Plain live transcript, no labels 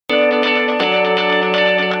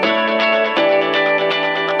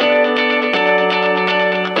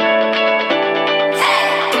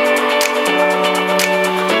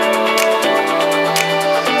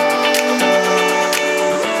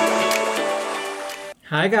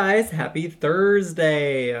Hi guys, happy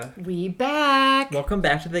Thursday. We back. Welcome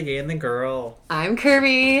back to The Gay and the Girl. I'm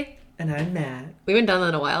Kirby. And I'm Matt. We haven't done that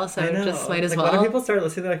in a while, so I know. just might as like, well. When people start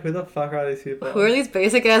listening, they're like, who the fuck are these people? Who are these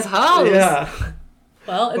basic ass hoes? Yeah.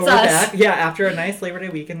 Well, it's we're us. back. Yeah, after a nice Labor Day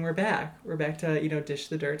weekend, we're back. We're back to, dish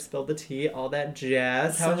the dirt, spill the tea, all that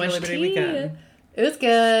jazz. How was your Labor Day weekend? It was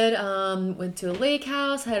good. Went to a lake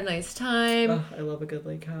house, had a nice time. Oh, I love a good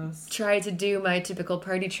lake house. Tried to do my typical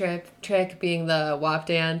party trick being the WAP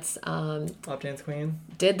dance. WAP dance queen.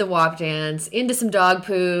 Did the WAP dance, into some dog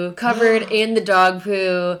poo, covered in the dog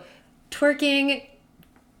poo, twerking,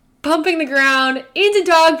 pumping the ground, into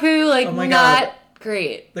dog poo, oh my not God.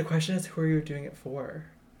 Great. The question is, who are you doing it for?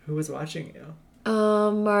 Who was watching you?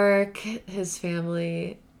 Mark, his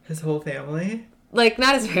family. His whole family? Like,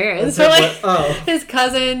 not his parents, but his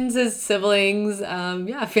cousins, his siblings.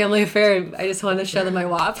 Family affair. I just wanted to show them my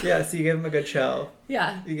WAP. Yeah, so you gave him a good show.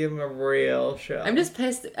 Yeah. You gave him a real show. I'm just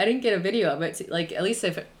pissed. I didn't get a video of it. Like, at least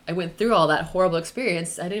if I went through all that horrible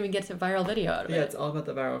experience, I didn't even get a viral video out of it. Yeah, it's all about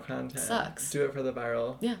the viral content. Sucks. Do it for the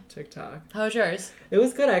viral TikTok. How was yours? It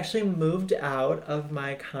was good. I actually moved out of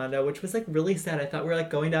my condo, which was, like, really sad. I thought we were, like,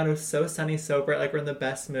 going down. It was so sunny, so bright. Like, we're in the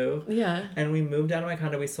best mood. Yeah. And we moved out of my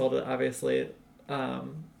condo. We sold it, obviously.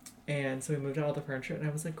 And so we moved out all the furniture, and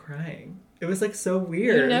I was, like, crying. It was, like, so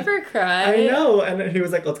weird. You never cry. I know. And he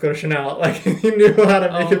was like, let's go to Chanel. Like, he knew how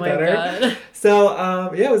to make it better. God.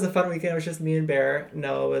 So, it was a fun weekend. It was just me and Bear.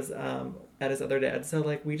 Noah was at his other dad. So,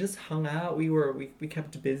 like, we just hung out. We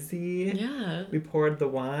kept busy. Yeah. We poured the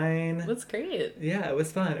wine. That's great. Yeah, it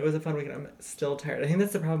was fun. It was a fun weekend. I'm still tired. I think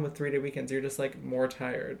that's the problem with 3-day weekends. You're just, like, more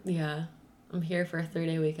tired. Yeah. I'm here for a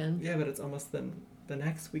 3-day weekend. Yeah, but it's almost the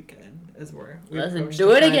next weekend is where we Let's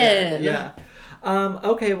do it again. Yeah.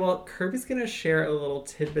 Okay, well, Kirby's gonna share a little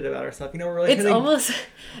tidbit about herself. We're like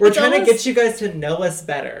we're trying to get you guys to know us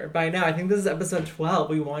better. By now, I think this is episode 12.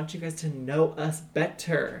 We want you guys to know us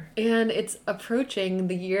better. And it's approaching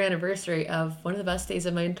the year anniversary of one of the best days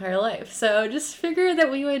of my entire life. So just figured that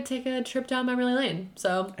we would take a trip down memory lane.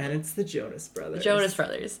 And it's the Jonas Brothers. The Jonas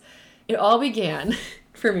Brothers. It all began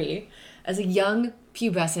for me as a young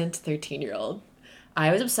pubescent 13-year-old. I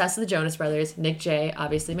was obsessed with the Jonas Brothers. Nick J,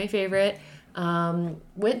 obviously my favorite.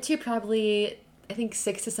 Went to probably, I think,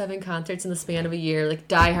 6 to 7 concerts in the span of a year. Like,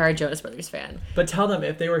 diehard Jonas Brothers fan. But tell them,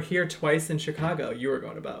 if they were here twice in Chicago, you were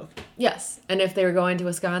going to both. Yes. And if they were going to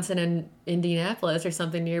Wisconsin and Indianapolis or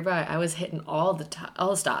something nearby, I was hitting all the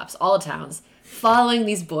stops, all the towns, following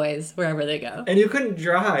these boys wherever they go. And you couldn't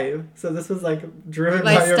drive, so this was, like, driven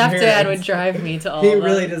my by your parents. My stepdad would drive me to all He of them.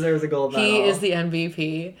 really deserves a gold medal. He is the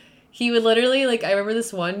MVP. He would literally, like, I remember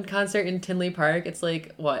this one concert in Tinley Park. It's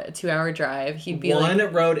like, what, a 2-hour drive. He'd be one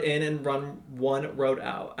road in and run one road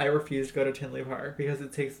out. I refuse to go to Tinley Park because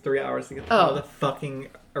it takes 3 hours to get out of the fucking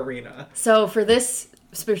arena. So for this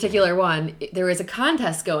particular one, there was a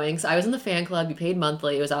contest going. So I was in the fan club. You paid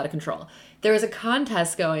monthly. It was out of control. There was a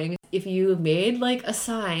contest going. If you made, like, a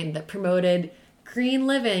sign that promoted green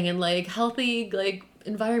living and, like, healthy, like,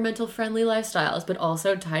 environmental friendly lifestyles, but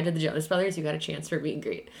also tied to the Jonas Brothers, you got a chance for meet and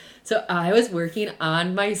greet. So I was working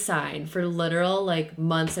on my sign for literal, like,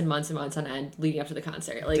 months and months and months on end leading up to the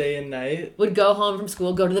concert. Like, day and night. Would go home from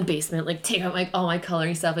school, go to the basement, like, take out, like, all my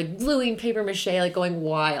coloring stuff, like, gluing paper mache, like, going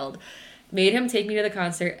wild. Made him take me to the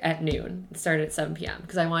concert at noon. It started at 7 p.m.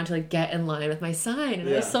 because I wanted to, like, get in line with my sign, and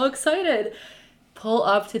I was so excited. Pull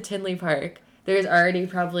up to Tinley Park. There's already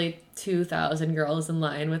probably 2,000 girls in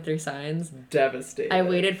line with their signs. Devastated. I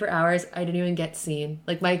waited for hours. I didn't even get seen.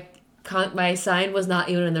 Like, my sign was not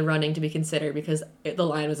even in the running to be considered because the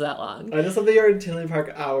line was that long. I just love that you're in Tinley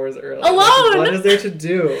Park hours early. Alone! Like, what is there to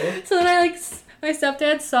do? So then my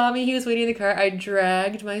stepdad saw me. He was waiting in the car. I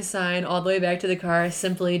dragged my sign all the way back to the car,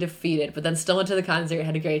 simply defeated, but then still went to the concert,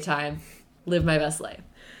 had a great time, lived my best life.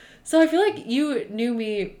 So I feel like you knew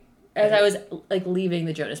me as I was, like, leaving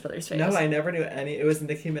the Jonas Brothers phase. No, I never knew any. It was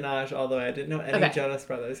Nicki Minaj all the way. I didn't know any Jonas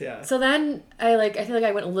Brothers, yeah. So then I feel like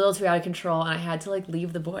I went a little too out of control and I had to, like,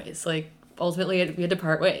 leave the boys. Like, ultimately we had to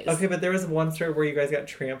part ways. Okay, but there was one story where you guys got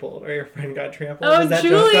trampled, or your friend got trampled. Oh, was that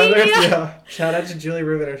Julie! Jonas Brothers? Yeah. Shout out to Julie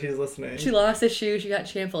Rubin if she's listening. She lost a shoe. She got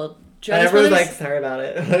trampled. And everyone's like, sorry about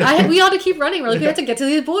it. We all had to keep running. We're like, we have to get to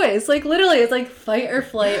these boys. Like, literally, it's like fight or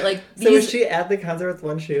flight. Like, So was she at the concert with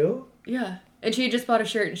one shoe? Yeah. And she had just bought a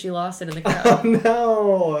shirt and she lost it in the crowd.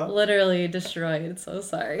 Oh, no. Literally destroyed. So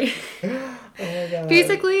sorry. Oh, my God.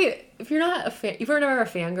 Basically, if you're never a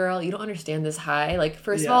fangirl, you don't understand this high. Like,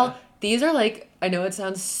 first of all, these are, like, I know it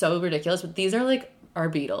sounds so ridiculous, but these are, like,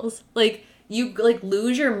 our Beatles. Like, You, like,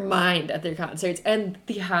 lose your mind at their concerts. And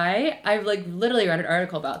the high, I've, like, literally read an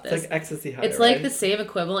article about this. It's like ecstasy high, It's like the same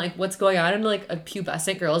equivalent. Like, what's going on in, like, a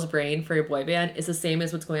pubescent girl's brain for a boy band is the same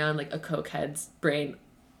as what's going on in, like, a cokehead's brain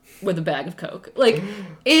with a bag of coke. Like,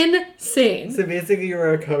 insane. So basically you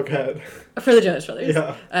were a cokehead. For the Jonas Brothers.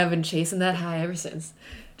 Yeah. I've been chasing that high ever since.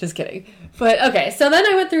 Just kidding. But, okay, so then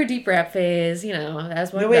I went through a deep rap phase, you know,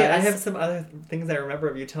 as one No, wait, does. I have some other things I remember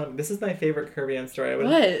of you telling me. This is my favorite Kirby on story. I would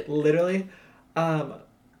What? literally,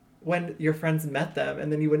 when your friends met them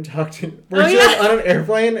and then you wouldn't talk to them. Were you like on an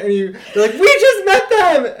airplane and you're like, we just met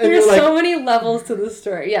them! And There's you're so like, many levels to this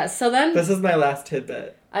story. Yeah, so then this is my last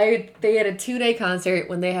tidbit. they had a 2-day concert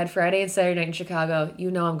when they had Friday and Saturday night in Chicago. You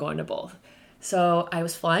know I'm going to both. So I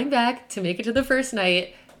was flying back to make it to the first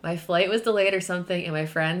night. My flight was delayed or something, and my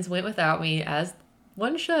friends went without me, as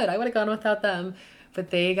one should. I would have gone without them, but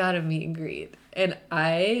they got a meet and greet. And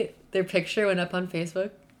their picture went up on Facebook,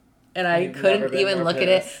 and I couldn't even look at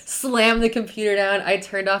it. Slammed the computer down. I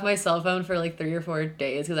turned off my cell phone for like 3 or 4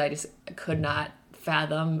 days because I just could not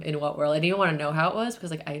fathom in what world. I didn't even want to know how it was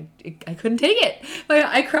because like I couldn't take it.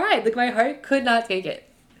 I cried. Like my heart could not take it.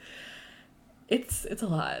 It's a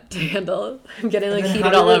lot to handle. I'm getting like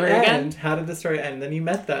heated all over again. How did the story end? Then you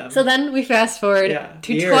met them. So then we fast forward to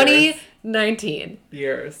 2019.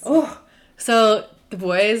 Years. Oh, so the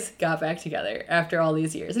boys got back together after all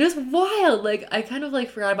these years. It was wild. Like I kind of like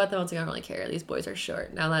forgot about them. I was like, I don't really care. These boys are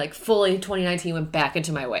short. Now like fully 2019 went back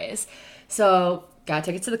into my ways. So got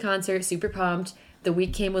tickets to the concert. Super pumped. The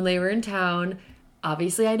week came when they were in town.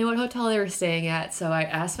 Obviously, I knew what hotel they were staying at. So I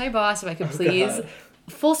asked my boss if I could please,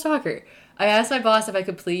 full stalker. I asked my boss if I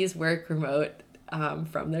could please work remote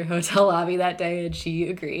from their hotel lobby that day, and she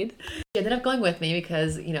agreed. She ended up going with me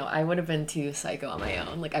because, you know, I would have been too psycho on my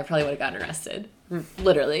own. Like, I probably would have gotten arrested,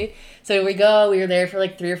 literally. So we were there for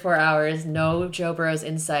like 3 or 4 hours, no Joe Bros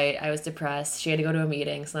in sight. I was depressed. She had to go to a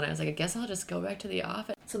meeting, so then I was like, I guess I'll just go back to the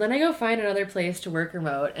office. So then I go find another place to work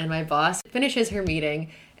remote, and my boss finishes her meeting,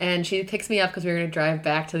 and she picks me up because we were going to drive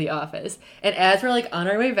back to the office. And as we're, like, on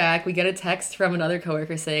our way back, we get a text from another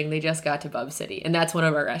coworker saying they just got to Bub City, and that's one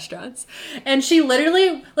of our restaurants. And she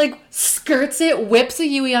literally, like, skirts it, whips a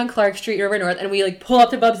Yui on Clark Street, River North, and we, like, pull up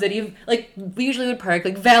to Bub City. Like, we usually would park,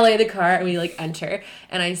 like, valet the car, and we, like, enter.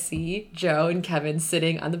 And I see Joe and Kevin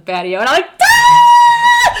sitting on the patio, and I'm like, ah!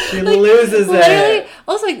 She like, loses it.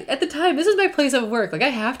 Also, like, at the time, this is my place of work. Like, I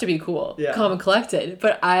have to be cool, calm and collected.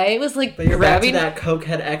 But I was, like, but you're grabbing back to that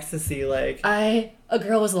cokehead ecstasy, like... A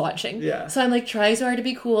girl was launching. Yeah. So I'm, like, trying so hard to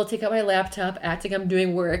be cool, take out my laptop, acting I'm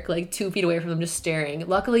doing work, like, 2 feet away from them, just staring.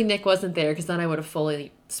 Luckily, Nick wasn't there, because then I would have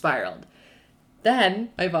fully spiraled. Then,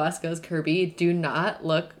 my boss goes, Kirby, do not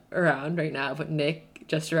look around right now, but Nick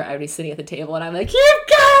just arrived, he's sitting at the table, and I'm like, you've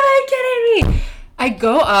got to be kidding me! I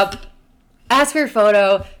go up, ask for a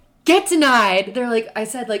photo, get denied. They're like, I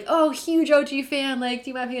said like, oh, huge OG fan, like, do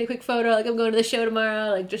you mind taking a quick photo? Like, I'm going to the show tomorrow,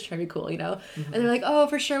 like, just trying to be cool, you know? Mm-hmm. And they're like, oh,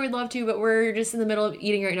 for sure, we'd love to, but we're just in the middle of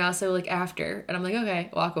eating right now, so, like, after. And I'm like, okay,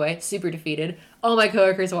 walk away, super defeated. All my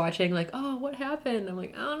coworkers watching, like, oh, what happened? I'm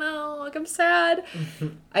like, oh, no, like, I'm sad.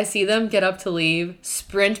 I see them get up to leave,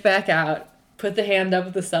 sprint back out, put the hand up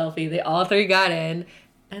with the selfie. They all 3 got in.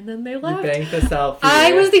 And then they left. You banked the selfie.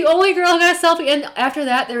 I was the only girl who got a selfie. And after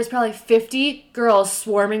that, there was probably 50 girls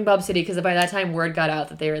swarming Bub City because by that time, word got out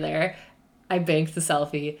that they were there. I banked the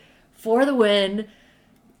selfie for the win.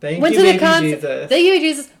 Thank you, baby Jesus. Thank you,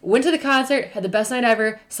 Jesus. Went to the concert, had the best night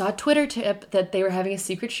ever, saw a Twitter tip that they were having a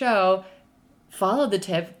secret show, followed the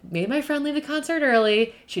tip, made my friend leave the concert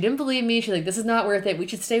early. She didn't believe me. She's like, this is not worth it. We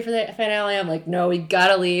should stay for the finale. I'm like, no, we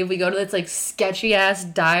gotta leave. We go to this, like, sketchy-ass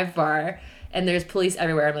dive bar. And there's police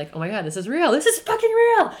everywhere. I'm like, oh my God, this is real. This is fucking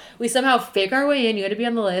real. We somehow fake our way in. You had to be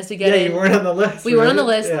on the list to get in. Yeah, you weren't on the list. We weren't on the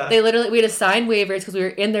list. Yeah. We had to sign waivers because we were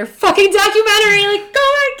in their fucking documentary. Like,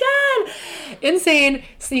 oh my God. Insane.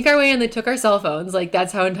 Sneak our way in. They took our cell phones. Like,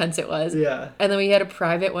 that's how intense it was. Yeah. And then we had a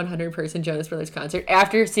private 100-person Jonas Brothers concert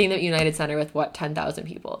after seeing them at United Center with, 10,000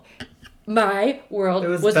 people. My world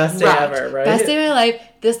was best day ever, right? Best day of my life.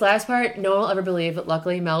 This last part, no one will ever believe, but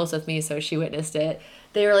luckily Mel was with me, so she witnessed it.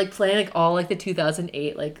 They were, like, playing, like, all, like, the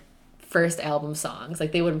 2008, like, first album songs.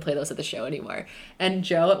 Like, they wouldn't play those at the show anymore. And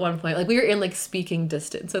Joe, at one point, like, we were in, like, speaking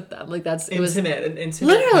distance with them. Like, that's... An intimate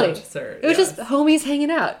literally, concert. It was just homies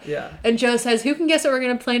hanging out. Yeah. And Joe says, who can guess what we're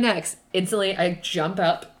going to play next? Instantly, I jump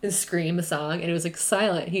up and scream the song, and it was, like,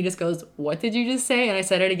 silent. He just goes, what did you just say? And I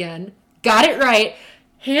said it again. Got it right.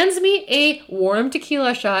 Hands me a warm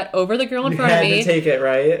tequila shot over the girl in front of me. You had to take it,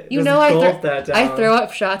 right? You know I throw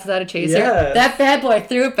up shots without a chaser. Yes. That bad boy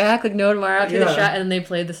threw it back like no tomorrow. Took a shot, and then they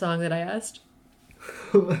played the song that I asked.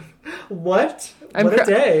 What? What a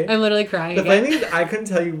day. I'm literally crying. The funny thing is, I couldn't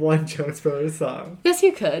tell you one Jonas Brothers song. Yes,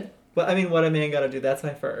 you could. But I mean, What a Man Gotta Do, that's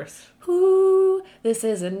my first. Ooh, this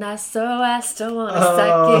is an SOS, don't want a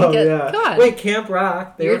second guess. Yeah. Come on. Wait, Camp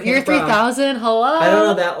Rock. You're 3000, hello? I don't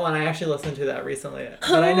know that one. I actually listened to that recently.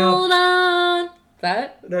 But I know. Hold on.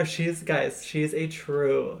 That? No, she's a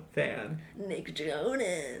true fan. Nick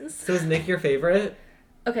Jonas. So is Nick your favorite?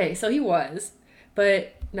 Okay, so he was.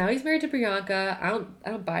 But now he's married to Priyanka. I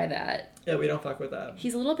don't buy that. Yeah, we don't fuck with that.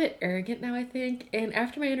 He's a little bit arrogant now, I think. And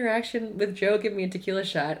after my interaction with Joe giving me a tequila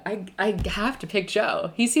shot, I have to pick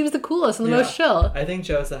Joe. He seems the coolest and the most chill. I think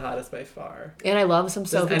Joe's the hottest by far. And I love some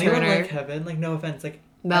Sophie Does Turner. anyone like Kevin? Like, no offense. Like,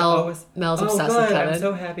 Mel's obsessed with Kevin. I'm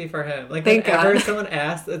so happy for him. Like, Thank whenever God. someone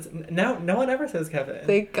asks, no one ever says Kevin.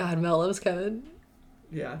 Thank God Mel loves Kevin.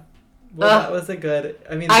 Yeah. Well, that was a good...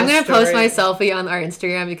 I mean, I'm going to post my selfie on our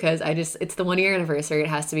Instagram because it's the 1 year anniversary. It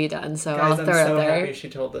has to be done. So Guys, I'll throw it up there. I'm so happy she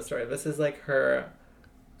told the story. This is like her...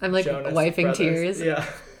 I'm like Jonas wiping Brothers. tears. Yeah.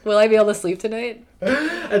 Will I be able to sleep tonight?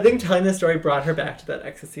 I think telling the story brought her back to that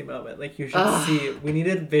ecstasy moment. Like, you should see... We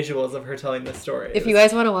needed visuals of her telling the story. If you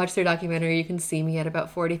guys want to watch their documentary, you can see me at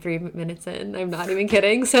about 43 minutes in. I'm not even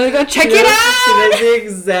kidding. So go check it out! She knows the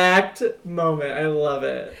exact moment. I love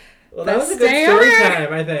it. Well, that was a good story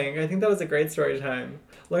time, I think. I think that was a great story time.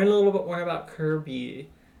 Learn a little bit more about Kirby.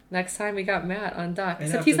 Next time we got Matt on doc.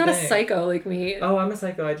 Except he's not a psycho like me. Oh, I'm a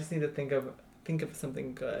psycho. I just need to think of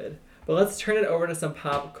something good. But let's turn it over to some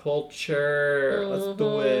pop culture. Let's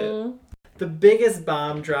do it. The biggest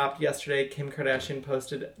bomb dropped yesterday. Kim Kardashian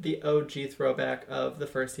posted the OG throwback of the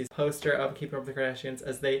first season poster of Keeping Up with the Kardashians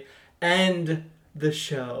as they end the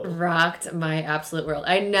show. Rocked my absolute world.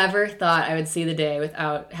 I never thought I would see the day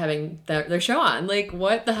without having their show on. Like,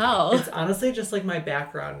 what the hell? It's honestly just like my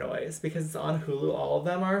background noise because it's on Hulu, all of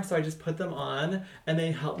them are, so I just put them on and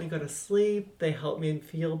they help me go to sleep. They help me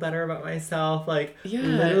feel better about myself. Like,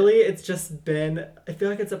 literally, it's just been, I feel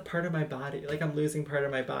like it's a part of my body. Like, I'm losing part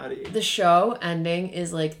of my body. The show ending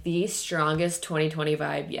is like the strongest 2020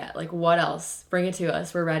 vibe yet. Like, what else? Bring it to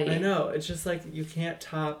us. We're ready. I know. It's just like, you can't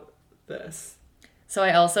top this. So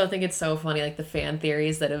I also think it's so funny, like the fan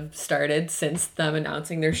theories that have started since them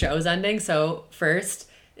announcing their show's ending. So first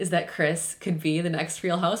is that Kris could be the next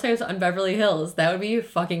Real Housewives on Beverly Hills. That would be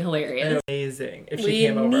fucking hilarious. Amazing if she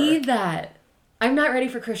came over. We need that. I'm not ready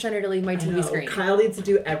for Kris Jenner to leave my TV screen. Kyle needs to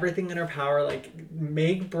do everything in her power, like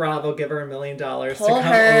make Bravo give her $1 million to come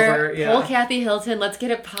over. Yeah. Pull Kathy Hilton. Let's get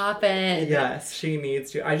it poppin'. Yes, she needs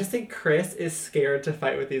to. I just think Kris is scared to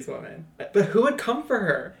fight with these women. But who would come for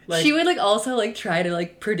her? Like, she would also try to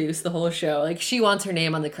produce the whole show. Like, she wants her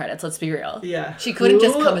name on the credits. Let's be real. Yeah. She couldn't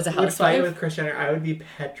just come as a housewife. Would fight with Kris Jenner? I would be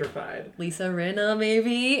petrified. Lisa Rinna,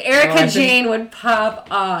 maybe. Erica Jane would pop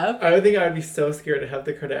off. I would think I would be so scared to have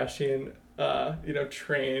the Kardashian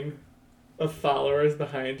train of followers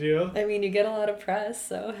behind you. I mean, you get a lot of press,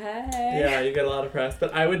 so hey. Yeah, you get a lot of press,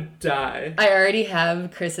 but I would die. I already have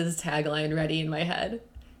Kris's tagline ready in my head.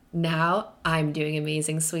 Now I'm doing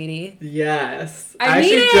amazing, sweetie. Yes. I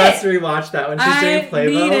should just rewatched that when she's doing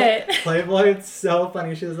Playboy. Need it. Playboy, it's so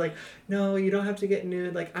funny. She was like, no, you don't have to get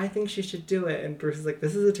nude. Like, I think she should do it. And Bruce is like,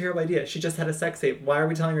 this is a terrible idea. She just had a sex tape. Why are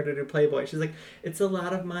we telling her to do Playboy? She's like, it's a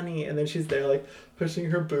lot of money. And then she's there, like,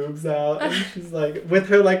 pushing her boobs out. And she's like, with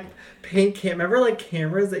her, like, pink remember, like,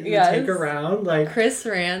 cameras that you take around? Like, Kris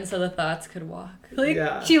ran so the thoughts could walk. Like,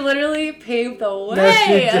 yeah. She literally paved the way. No,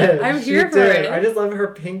 she did. I'm here for it. I just love her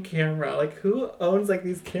pink camera. Like, who owns, like,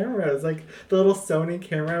 these cameras? Like, the little Sony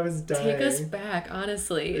camera, I was dying. Take us back,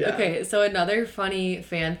 honestly. Yeah. Okay, so another funny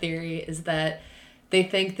fan theory is that they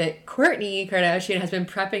think that Kourtney Kardashian has been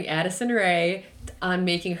prepping Addison Rae on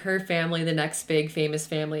making her family the next big famous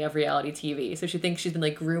family of reality TV. So she thinks she's been,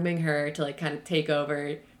 like, grooming her to, like, kind of take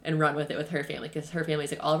over and run with it with her family, because her family's,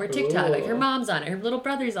 like, all over TikTok. Like, her mom's on it, her little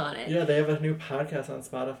brother's on it. Yeah, they have a new podcast on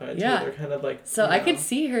Spotify, too. Yeah. They're kind of, like, so I could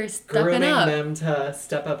see her stepping up. Grooming them to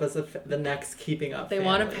step up as the next Keeping Up They family.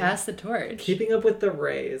 want to pass the torch. Keeping Up with the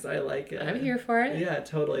Rays, I like it. I'm here for it. Yeah,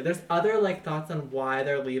 totally. There's other, like, thoughts on why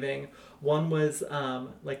they're leaving. One was,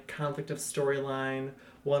 like, conflict of storyline.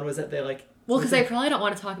 One was that they, like... Well, because they probably don't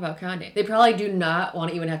want to talk about Kanye. They probably do not want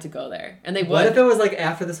to even have to go there. And they would. What if it was, like,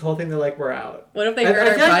 after this whole thing, they're like, we're out? What if they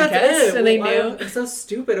heard our podcast and they knew? It's so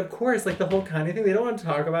stupid, of course. Like, the whole Kanye thing, they don't want to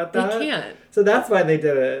talk about that. They can't. So that's why they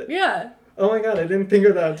did it. Yeah. Oh my god, I didn't think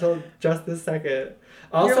of that until just this second.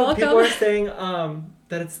 Also, people are saying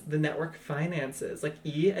that it's the network finances. Like,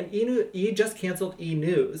 E just canceled E!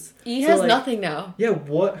 News. E! has nothing now. Yeah,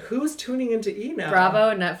 who's tuning into E! now? Bravo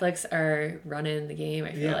and Netflix are running the game,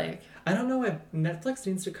 I feel like. I don't know why Netflix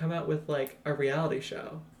needs to come out with, like, a reality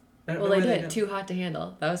show. Well, they did. Too Hot to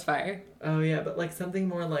Handle. That was fire. Oh, yeah, but, like, something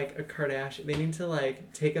more like a Kardashian. They need to,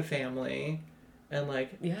 like, take a family and,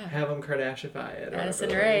 like, have them Kardashianify it. Addison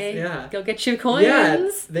Rae. Yeah. Go get you coins. Yeah,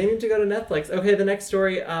 they need to go to Netflix. Okay, the next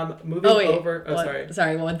story,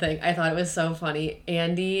 sorry. One thing. I thought it was so funny.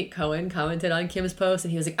 Andy Cohen commented on Kim's post,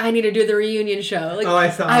 and he was like, I need to do the reunion show. Like, I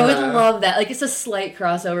saw I would love that. Like, it's a slight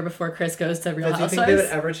crossover before Kris goes to Real Housewives. Do you think they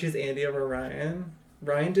would ever choose Andy over Ryan?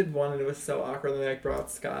 Ryan did one, and it was so awkward, and they, like,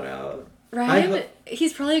 brought Scott out. Ryan,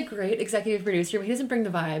 he's probably a great executive producer, but he doesn't bring the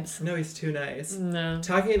vibes. No, he's too nice. No.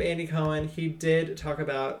 Talking of Andy Cohen, he did talk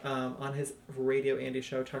about, on his Radio Andy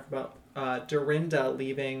show, Dorinda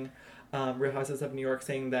leaving Real Housewives of New York,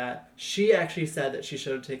 saying that she actually said that she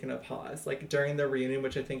should have taken a pause, like, during the reunion,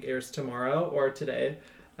 which I think airs tomorrow or today.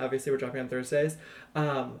 Obviously, we're dropping on Thursdays.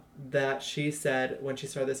 That she said when she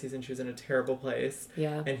started the season, she was in a terrible place.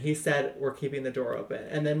 Yeah. And he said, we're keeping the door open.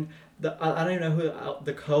 And then, I don't even know who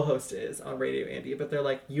the co-host is on Radio Andy, but they're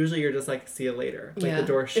like, usually you're just like, see you later. Like, the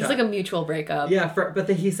door's shut. It's like a mutual breakup. Yeah, but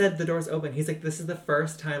he said the door's open. He's like, this is the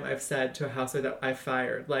first time I've said to a housewife that I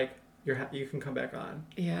fired, like, you can come back on.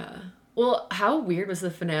 Yeah. Well, how weird was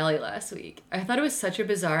the finale last week? I thought it was such a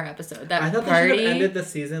bizarre episode. I thought they should have ended the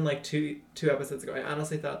season like two episodes ago. I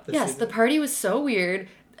honestly thought the party was so weird.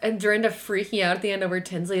 And Dorinda freaking out at the end over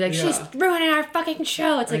Tinsley. Like, she's ruining our fucking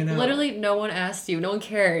show. It's like, literally, no one asked you. No one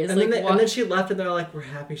cares. And, like, and then she left, and they're like, we're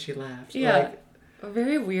happy she left. Yeah. Like, a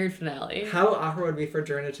very weird finale. How awkward would it be for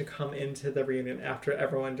Dorinda to come into the reunion after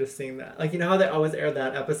everyone just seeing that? Like, you know how they always air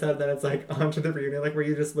that episode, then it's like, onto the reunion, like, where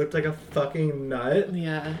you just looked like a fucking nut?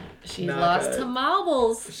 Yeah. She lost to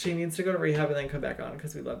marbles. She needs to go to rehab and then come back on,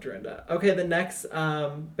 because we love Dorinda. Okay, the next,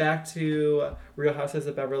 back to Real Housewives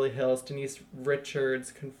of Beverly Hills. Denise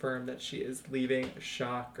Richards confirmed that she is leaving.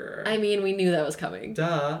 Shocker. I mean, we knew that was coming.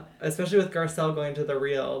 Duh. Especially with Garcelle going to The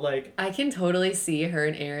Real. Like, I can totally see her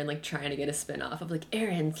and Aaron, like, trying to get a spin-off of, like,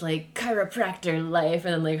 Aaron's, like, chiropractor life,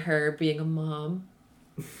 and then, like, her being a mom.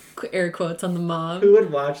 Air quotes on the mom. Who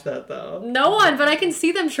would watch that, though? No one, but I can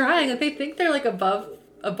see them trying. Like, they think they're, like, above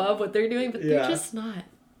what they're doing, but they're just not.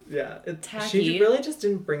 Yeah. Tacky. She really just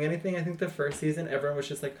didn't bring anything. I think the first season, everyone was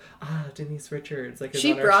just like, Denise Richards. Like,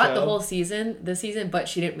 she brought the whole season, this season, but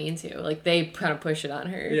she didn't mean to. Like, they kind of pushed it on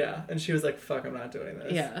her. Yeah, and she was like, fuck, I'm not doing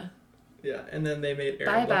this. Yeah. Yeah, and then they made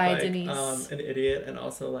Aaron look like Denise. An idiot and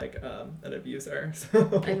also like an abuser.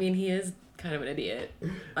 So I mean, he is kind of an idiot.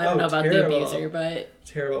 I don't know about the abuser, but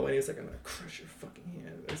terrible when he was like, I'm gonna crush your fucking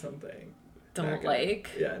hand or something. Don't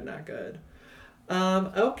like. Yeah, not good.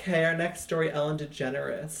 Okay, our next story, Ellen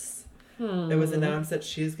DeGeneres. It was announced that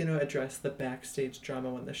she's going to address the backstage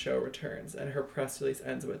drama when the show returns, and her press release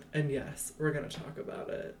ends with, and yes, we're going to talk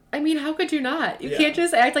about it. I mean, how could you not? You can't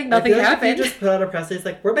just act like nothing happened. You just put out a press release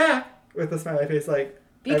like, we're back, with a smiley face, like,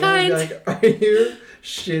 be kind. Be like, are you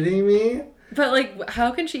shitting me? But, like,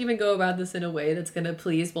 how can she even go about this in a way that's going to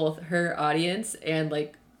please both her audience and,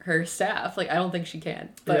 like, her staff? Like, I don't think she can,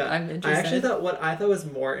 but I'm interested. I actually thought what I thought was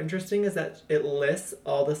more interesting is that it lists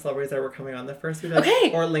all the celebrities that were coming on the first week.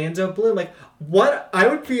 Like, Orlando Bloom. Like, what I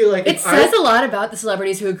would be like. It says a lot about the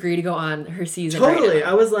celebrities who agree to go on her season. Totally. Right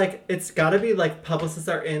now. I was like, it's got to be like publicists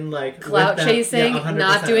are in like clout chasing,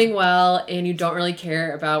 not doing well, and you don't really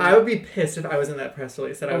care about. I would be pissed if I was in that press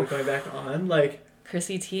release that I was going back on. Like,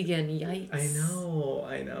 Chrissy Teigen, yikes.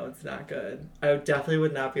 I know, it's not good. I definitely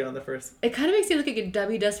would not be on the first. It kind of makes you look like a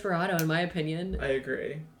Debbie Desperado, in my opinion. I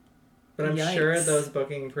agree. But I'm sure those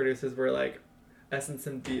booking producers were like,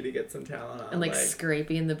 S&D to get some talent on. And like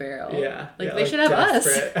scraping the barrel. Yeah. Like, they should have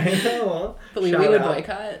desperate. us. I know. But we would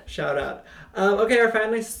boycott. Shout out. Okay, our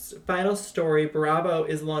final story. Bravo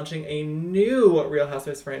is launching a new Real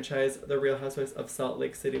Housewives franchise, The Real Housewives of Salt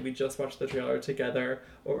Lake City. We just watched the trailer together.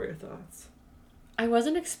 What were your thoughts? I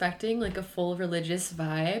wasn't expecting like a full religious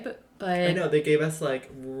vibe, but I know they gave us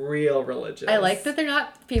like real religious. I like that they're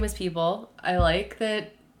not famous people. I like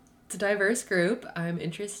that it's a diverse group. I'm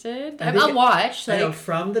interested. I'll watch. I know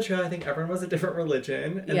from the trailer, I think everyone was a different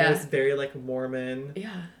religion, and it was very like Mormon.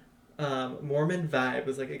 Yeah. Mormon vibe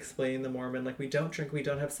was like explaining the Mormon, like we don't drink, we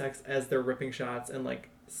don't have sex, as they're ripping shots and like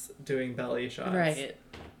doing belly shots. Right.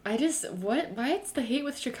 Why it's the hate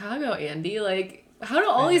with Chicago, Andy? Like, how do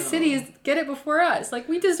all these cities get it before us? Like,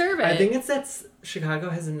 we deserve it. I think it's that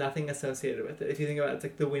Chicago has nothing associated with it. If you think about it, it's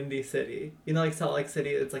like the Windy City. You know, like Salt Lake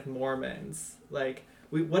City, it's like Mormons. Like,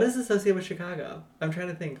 what is associated with Chicago? I'm trying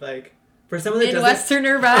to think, like, for someone that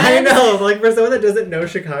Midwesterner vibes. I know, like, for someone that doesn't know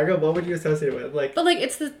Chicago, what would you associate it with? Like, but, like,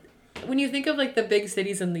 it's when you think of, like, the big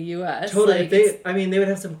cities in the U.S. Totally. Like, they would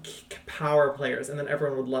have some power players, and then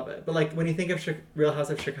everyone would love it. But, like, when you think of Real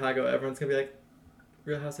House of Chicago, everyone's going to be like,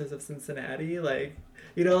 Real Housewives of Cincinnati. Like,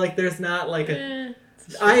 you know, like there's not like a...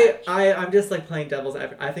 I'm just like playing devil's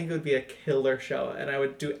advocate. I think it would be a killer show, and I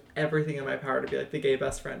would do everything in my power to be like the gay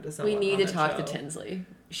best friend to someone. We need to talk show. to Tinsley.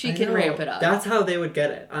 She can ramp it up. That's how they would get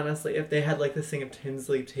it, honestly, if they had like this thing of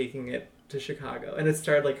Tinsley taking it to Chicago, and it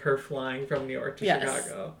started like her flying from New York to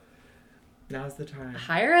Chicago. Now's the time.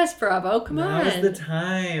 Hire us, Bravo. Come on. Now is the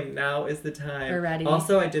time. Now is the time. We're ready.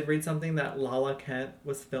 Also, I did read something that Lala Kent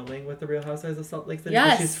was filming with the Real Housewives of Salt Lake City.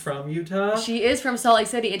 Yes. She's from Utah. She is from Salt Lake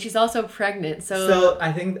City, and she's also pregnant. So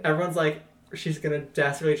I think everyone's like, she's going to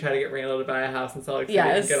desperately try to get Randall to buy a house in Salt Lake City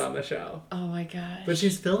and get on the show. Oh my gosh. But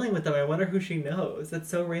she's filming with them. I wonder who she knows. That's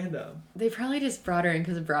so random. They probably just brought her in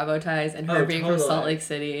because of Bravo ties and her being from Salt Lake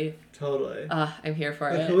City. Totally. I'm here for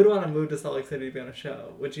it. Who would want to move to Salt Lake City to be on a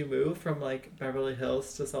show? Would you move from like Beverly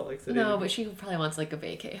Hills to Salt Lake City? No, but she probably wants like a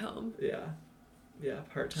vacay home. Yeah,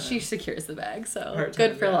 part-time. She secures the bag, so part-time,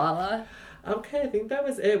 good for Lala. Okay, I think that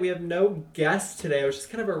was it. We have no guests today. It was just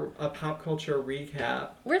kind of a pop culture recap.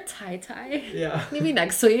 We're tie-tie. Yeah. Maybe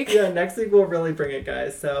next week. Yeah, next week we'll really bring it,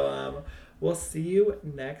 guys. So we'll see you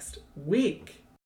next week.